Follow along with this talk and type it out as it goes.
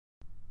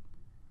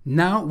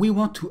Now we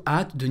want to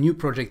add the new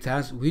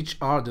projectiles, which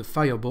are the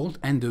Firebolt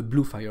and the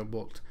blue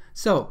Firebolt.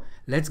 So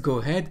let's go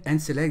ahead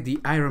and select the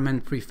Iron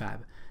Man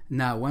prefab.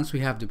 Now once we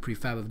have the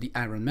prefab of the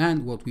Iron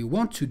Man, what we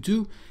want to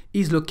do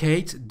is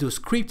locate the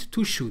script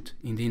to shoot.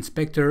 In the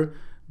inspector,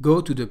 go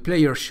to the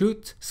player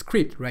shoot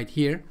script right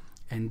here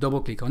and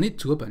double click on it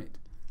to open it.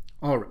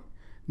 Alright,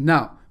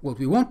 now what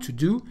we want to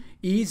do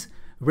is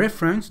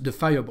reference the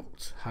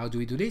Firebolts. How do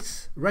we do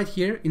this? Right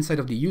here inside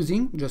of the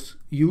using, just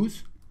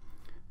use,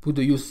 put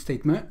the use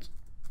statement,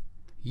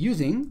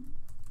 using,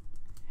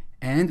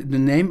 and the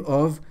name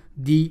of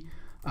the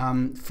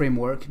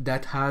framework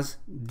that has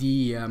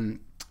the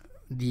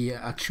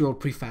actual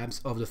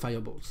prefabs of the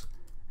Firebolts,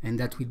 and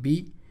that would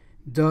be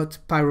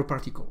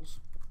 .pyroparticles.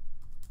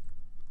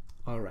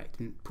 Alright,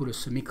 and put a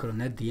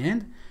semicolon at the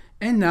end,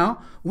 and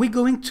now we're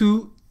going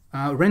to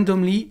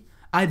randomly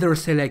either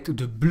select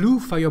the blue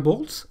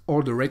Firebolts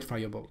or the red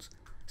Firebolts.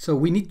 So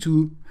we need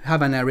to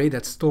have an array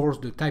that stores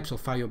the types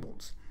of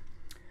Firebolts.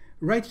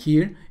 Right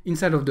here,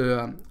 inside of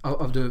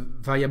the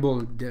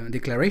variable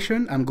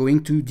declaration, I'm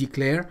going to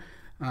declare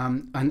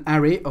an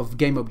array of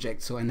game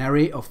objects, so an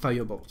array of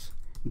Firebolts.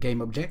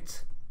 Game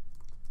objects,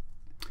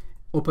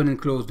 open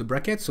and close the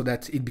brackets so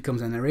that it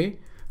becomes an array.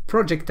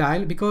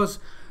 Projectile, because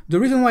the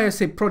reason why I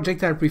say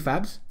projectile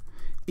prefabs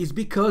is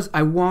because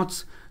I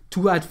want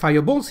to add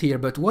Firebolts here,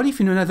 but what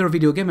if in another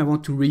video game I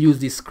want to reuse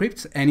this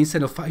script and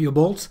instead of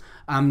Firebolts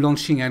I'm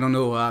launching, I don't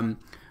know,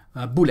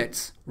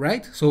 bullets,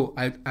 right? So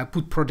I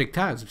put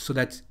projectiles so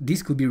that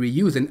this could be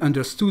reused and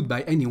understood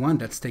by anyone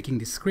that's taking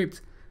this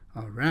script.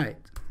 All right.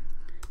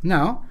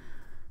 Now,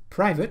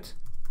 private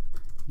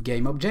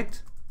game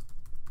object,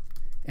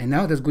 and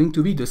now that's going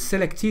to be the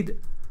selected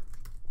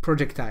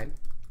projectile.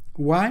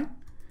 Why?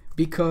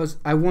 Because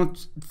I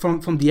want,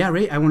 from the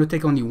array, I want to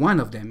take only one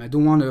of them. I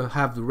don't want to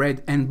have the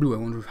red and blue. I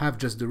want to have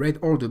just the red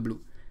or the blue.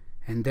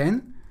 And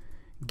then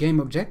game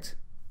object,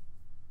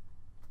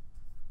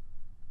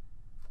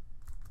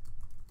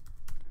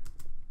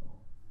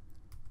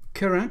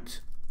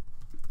 current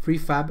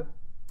prefab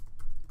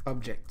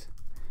object.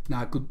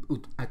 Now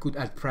I could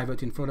add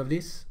private in front of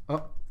this.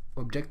 Oh,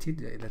 objected,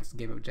 that's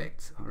game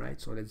object. All right,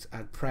 so let's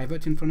add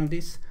private in front of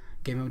this.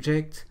 Game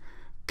object,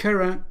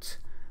 current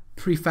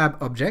prefab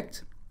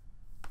object.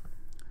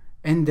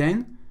 And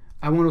then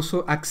I want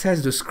also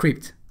access the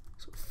script.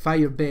 So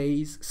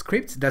Firebase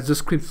script, that's the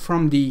script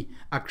from the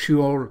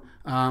actual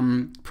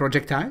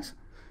projectiles.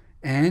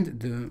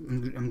 And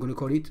I'm going to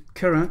call it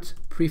current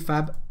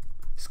prefab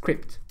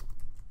script.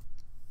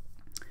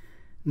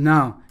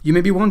 Now, you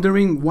may be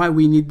wondering why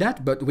we need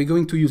that, but we're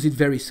going to use it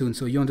very soon,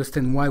 so you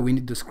understand why we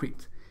need the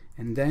script.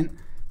 And then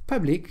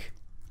public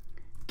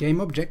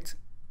game object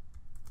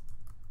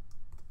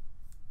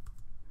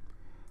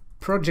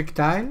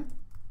projectile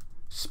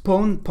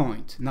spawn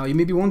point. Now you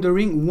may be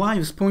wondering why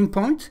a spawn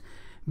point,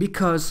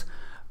 because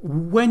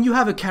when you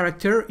have a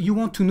character you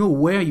want to know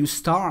where you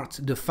start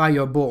the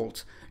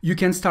firebolt. You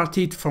can start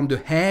it from the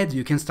head,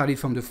 you can start it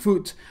from the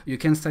foot, you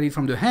can start it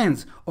from the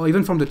hands, or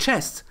even from the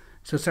chest.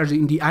 So start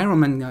in the Iron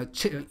Man,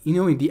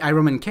 in the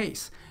Iron Man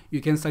case,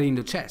 you can start it in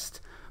the chest.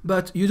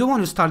 But you don't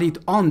want to start it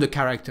on the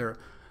character,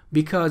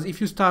 because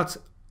if you start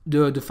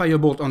the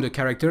firebolt on the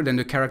character, then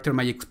the character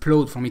might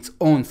explode from its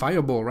own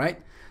fireball, right?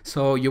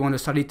 So you want to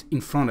start it in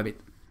front of it.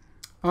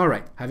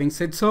 Alright, having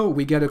said so,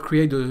 we gotta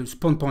create the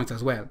spawn points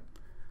as well.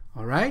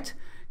 Alright,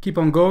 keep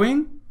on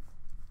going.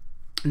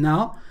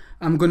 Now,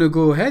 I'm gonna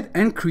go ahead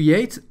and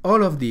create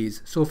all of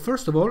these. So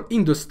first of all,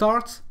 in the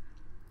start,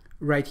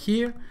 right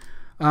here,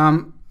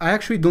 I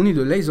actually don't need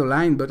a laser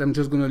line, but I'm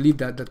just gonna leave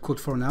that code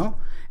for now.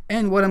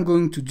 And what I'm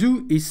going to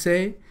do is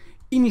say,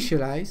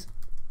 initialize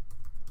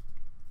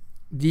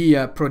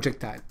the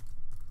projectile.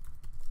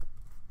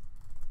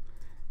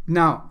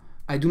 Now,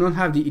 I do not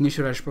have the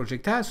initialized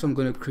projectile, so I'm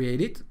going to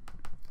create it.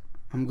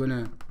 I'm going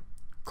to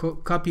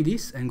copy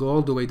this and go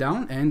all the way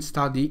down and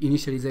start the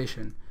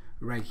initialization.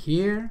 Right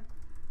here,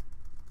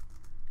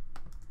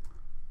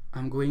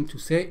 I'm going to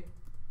say,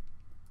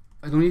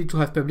 I don't need to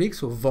have public,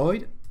 so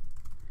void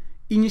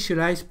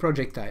initialize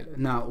projectile.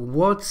 Now,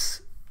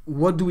 what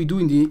do we do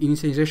in the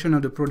initialization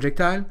of the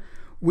projectile?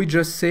 We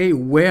just say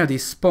where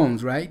this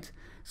spawns, right?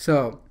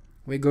 So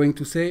we're going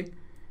to say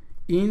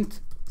int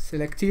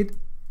selected.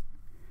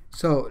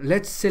 So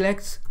let's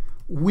select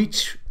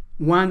which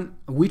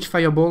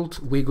firebolt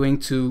we're going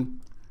to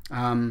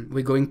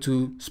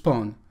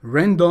spawn.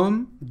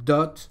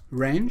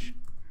 Random.range,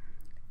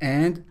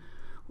 and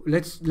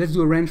let's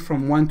do a range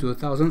from 1 to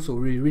 1,000, so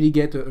we really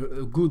get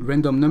a good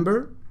random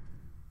number.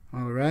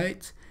 All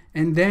right,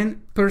 and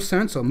then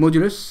percent, so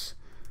modulus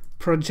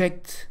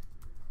projectile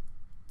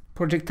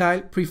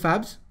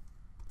prefabs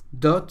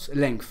dot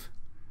length.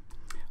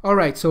 All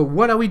right, so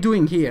what are we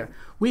doing here?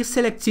 We're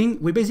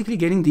basically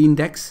getting the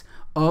index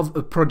of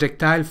a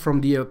projectile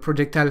from the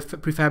projectile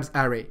prefabs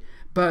array,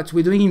 but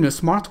we're doing it in a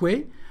smart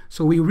way.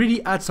 So we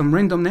really add some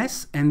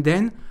randomness, and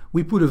then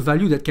we put a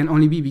value that can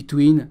only be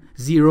between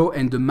 0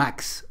 and the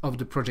max of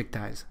the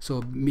projectiles.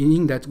 So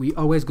meaning that we're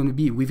always going to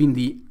be within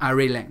the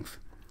array length.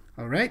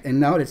 All right, and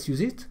now let's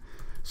use it.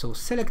 So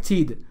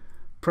selected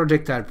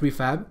projectile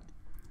prefab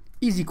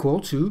is equal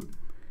to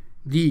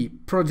the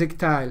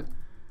projectile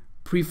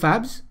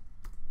prefabs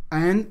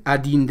and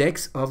at the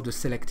index of the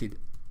selected.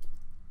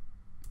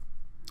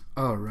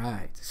 All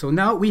right, so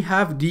now we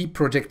have the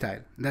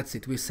projectile. That's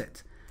it, we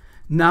set.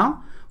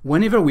 Now,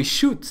 whenever we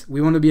shoot,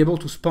 we want to be able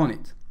to spawn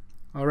it.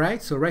 All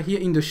right, so right here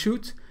in the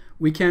shoot,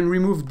 we can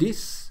remove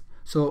this.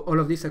 So all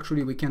of this,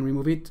 actually, we can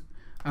remove it.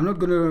 I'm not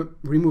going to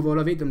remove all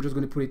of it. I'm just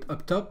going to put it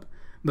up top.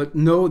 But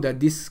know that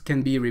this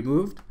can be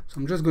removed. So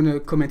I'm just going to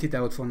comment it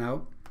out for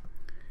now.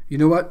 You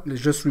know what?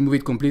 Let's just remove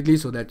it completely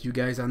so that you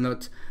guys are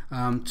not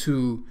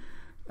too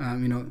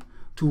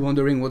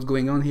wondering what's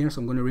going on here.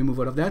 So I'm going to remove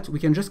all of that. We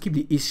can just keep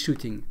the is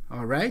shooting.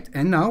 All right.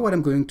 And now what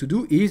I'm going to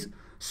do is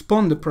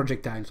spawn the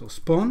projectile. So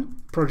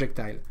spawn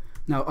projectile.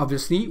 Now,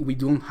 obviously, we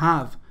don't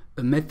have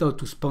a method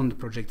to spawn the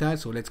projectile.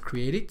 So let's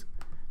create it.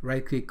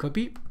 Right click,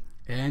 copy,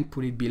 and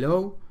put it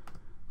below.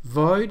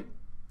 Void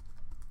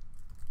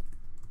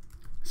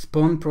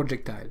spawn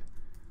projectile.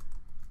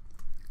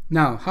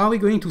 Now, how are we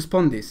going to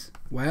spawn this?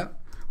 Well,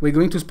 we're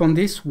going to spawn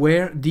this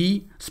where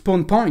the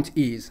spawn point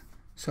is.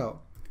 So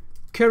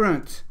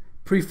current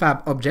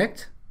prefab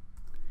object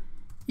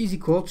is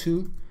equal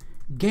to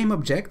game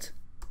object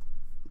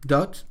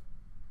dot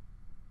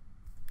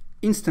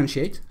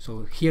instantiate.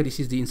 So here, this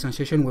is the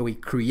instantiation where we're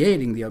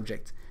creating the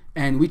object.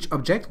 And which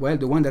object? Well,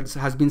 the one that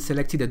has been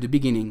selected at the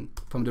beginning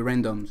from the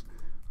randoms.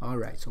 All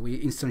right, so we're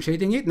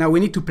instantiating it. Now we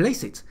need to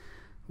place it.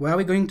 Where are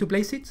we going to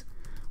place it?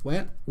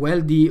 Well,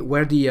 where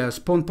the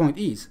spawn point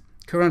is.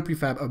 Current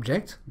prefab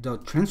object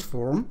dot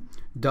transform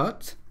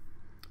dot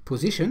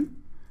position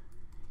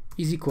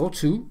is equal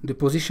to the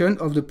position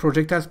of the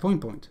projectile spawn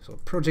point. So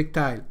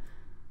projectile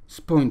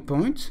spawn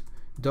point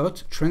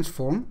dot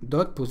transform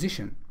dot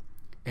position.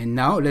 And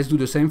now let's do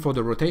the same for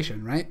the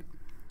rotation, right?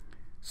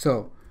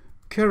 So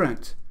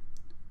current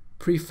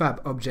prefab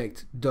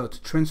object dot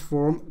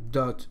transform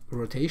dot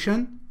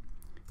rotation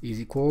is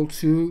equal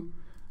to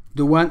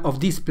the one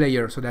of this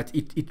player, so that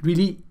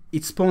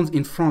it spawns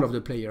in front of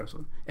the player,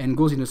 so, and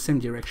goes in the same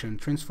direction.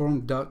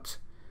 Transform dot,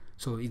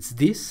 so it's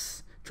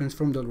this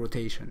transform dot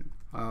rotation.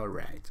 All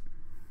right.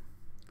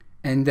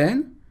 And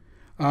then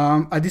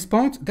at this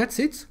point, that's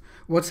it.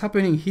 What's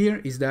happening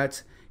here is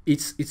that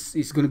it's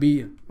going to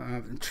be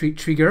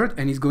triggered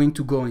and it's going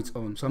to go on its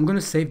own. So I'm going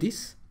to save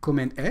this,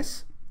 Command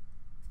S,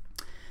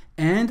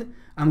 and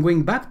I'm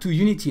going back to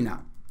Unity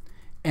now.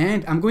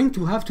 And I'm going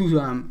to have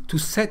to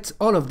set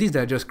all of this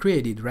that I just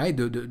created, right?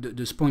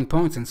 The spawn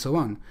points and so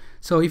on.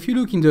 So if you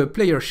look in the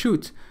player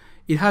shoot,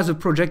 it has a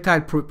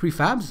projectile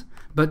prefabs,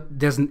 but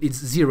it's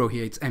 0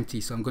 here, it's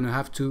empty. So I'm going to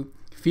have to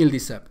fill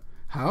this up.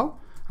 How?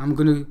 I'm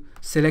going to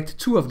select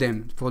 2 of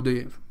them for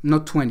the,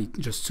 not 20,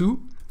 just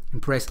 2,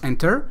 and press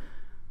enter.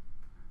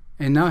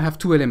 And now I have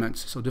 2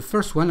 elements. So the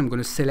first one, I'm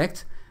going to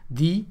select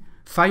the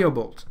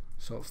Firebolt.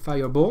 So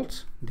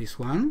Firebolt, this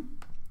one.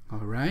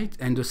 All right,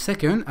 and the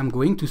second, I'm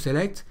going to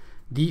select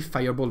the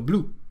Firebolt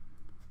blue.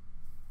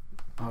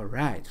 All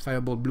right,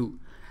 Firebolt blue.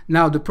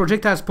 Now the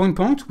projectile spawn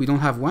point, we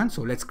don't have one,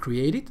 so let's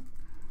create it.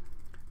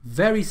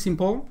 Very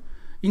simple.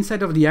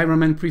 Inside of the Iron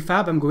Man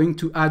prefab, I'm going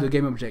to add a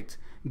game object.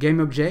 Game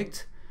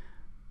object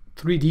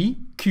 3D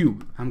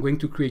cube. I'm going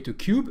to create a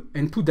cube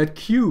and put that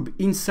cube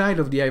inside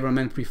of the Iron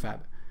Man prefab.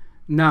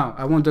 Now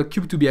I want the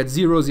cube to be at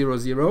 0, 0,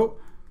 0.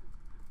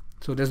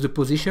 So that's the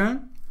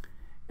position.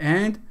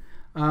 And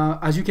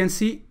as you can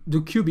see,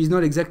 the cube is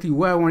not exactly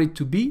where I want it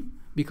to be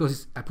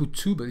because I put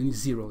 2, but it's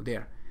 0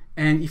 there.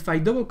 And if I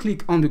double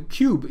click on the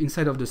cube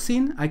inside of the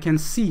scene, I can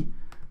see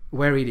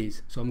where it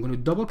is. So I'm going to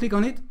double click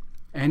on it,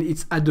 and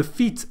it's at the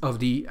feet of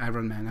the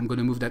Iron Man. I'm going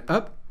to move that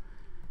up,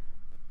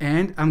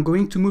 and I'm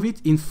going to move it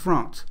in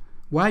front.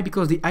 Why?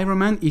 Because the Iron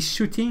Man is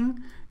shooting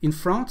in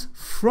front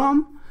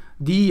from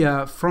the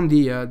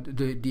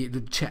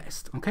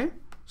chest. Okay,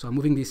 so I'm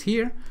moving this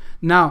here.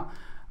 Now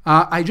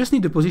I just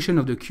need the position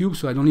of the cube,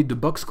 so I don't need the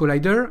box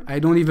collider. I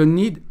don't even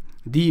need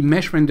the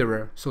mesh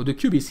renderer. So the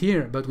cube is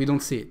here, but we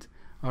don't see it.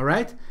 All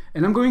right,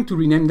 and I'm going to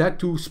rename that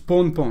to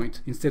spawn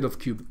point instead of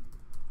cube.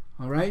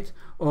 All right,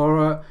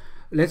 or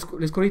let's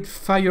call it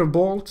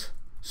Firebolt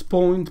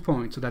spawn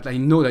point, so that I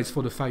know that it's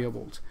for the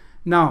Firebolt.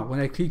 Now, when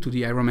I click to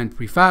the Iron Man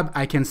prefab,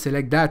 I can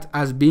select that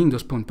as being the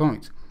spawn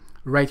point.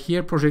 Right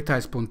here,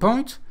 projectile spawn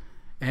point,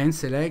 and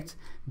select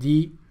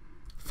the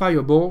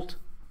Firebolt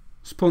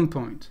spawn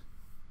point.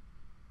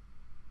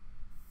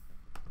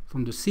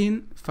 From the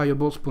scene,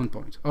 Firebolt spawn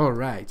point. All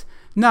right.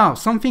 Now,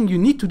 something you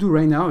need to do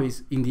right now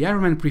is in the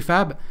Iron Man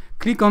prefab,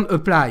 click on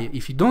apply.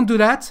 If you don't do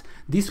that,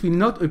 this will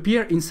not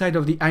appear inside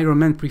of the Iron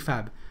Man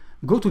prefab.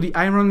 Go to the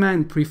Iron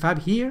Man prefab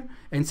here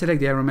and select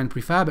the Iron Man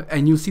prefab,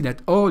 and you'll see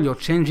that all your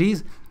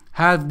changes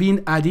have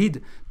been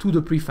added to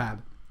the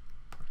prefab.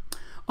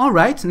 All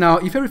right. Now,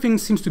 if everything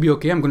seems to be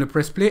okay, I'm going to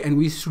press play and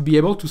we should be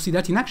able to see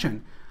that in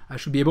action. I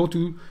should be able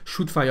to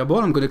shoot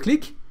Fireball. I'm going to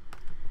click.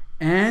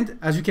 And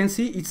as you can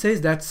see, it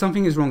says that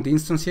something is wrong. The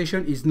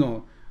instantiation is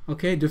null.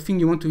 Okay, the thing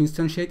you want to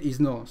instantiate is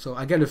null. So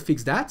I gotta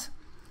fix that.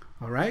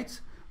 All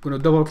right, going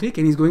to double click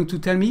and it's going to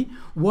tell me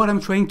what I'm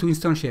trying to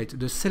instantiate.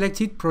 The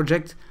selected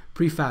project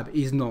prefab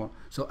is null.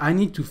 So I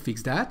need to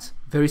fix that.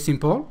 Very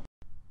simple.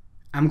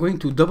 I'm going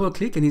to double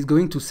click and it's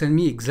going to send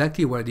me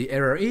exactly where the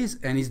error is,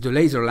 and it's the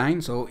laser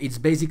line. So it's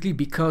basically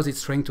because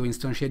it's trying to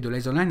instantiate the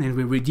laser line, and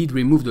we did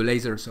remove the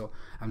laser. So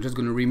I'm just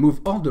going to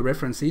remove all the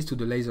references to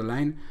the laser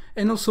line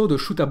and also the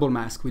shootable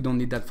mask. We don't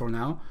need that for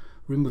now.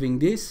 Removing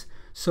this.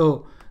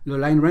 So the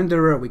line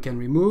renderer we can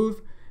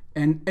remove,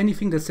 and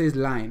anything that says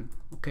line.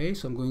 Okay,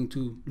 so I'm going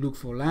to look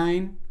for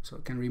line, so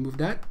I can remove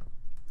that.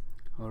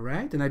 All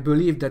right, and I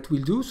believe that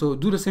will do. So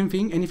do the same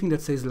thing. Anything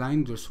that says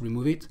line, just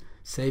remove it,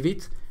 save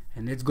it.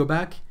 And let's go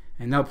back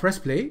and now press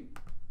play.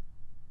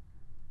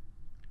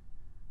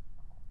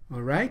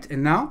 All right,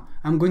 and now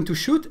I'm going to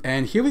shoot,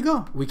 and here we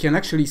go. We can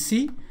actually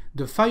see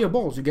the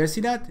fireballs. You guys see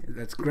that?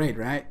 That's great,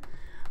 right?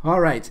 All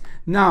right,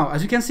 now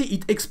as you can see,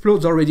 it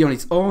explodes already on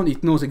its own.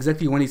 It knows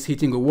exactly when it's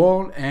hitting a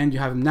wall, and you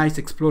have a nice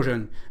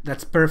explosion.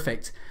 That's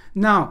perfect.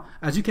 Now,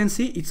 as you can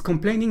see, it's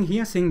complaining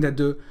here, saying that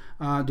the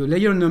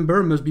layer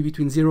number must be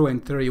between 0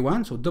 and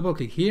 31. So double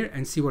click here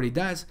and see what it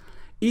does.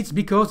 It's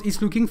because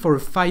it's looking for a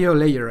fire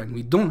layer, and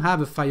we don't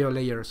have a fire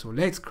layer. So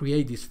let's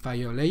create this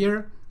fire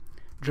layer.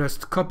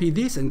 Just copy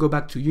this and go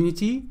back to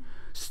Unity,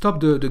 stop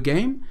the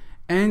game,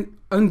 and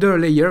under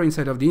layer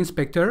inside of the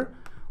inspector,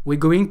 we're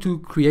going to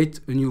create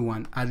a new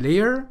one. Add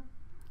layer,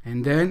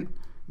 and then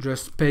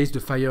just paste the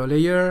fire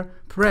layer,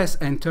 press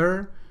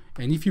enter,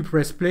 and if you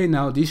press play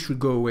now, this should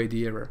go away,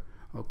 the error.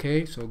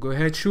 Okay, so go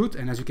ahead, shoot,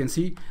 and as you can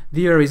see,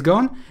 the error is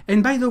gone.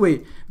 And by the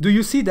way, do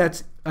you see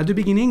that at the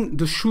beginning,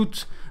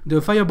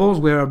 the fireballs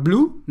were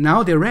blue,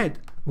 now they're red?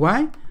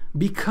 Why?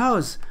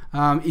 Because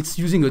it's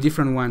using a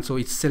different one, so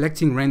it's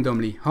selecting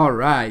randomly. All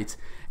right,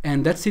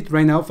 and that's it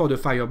right now for the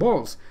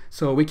fireballs.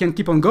 So we can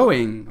keep on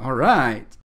going. All right.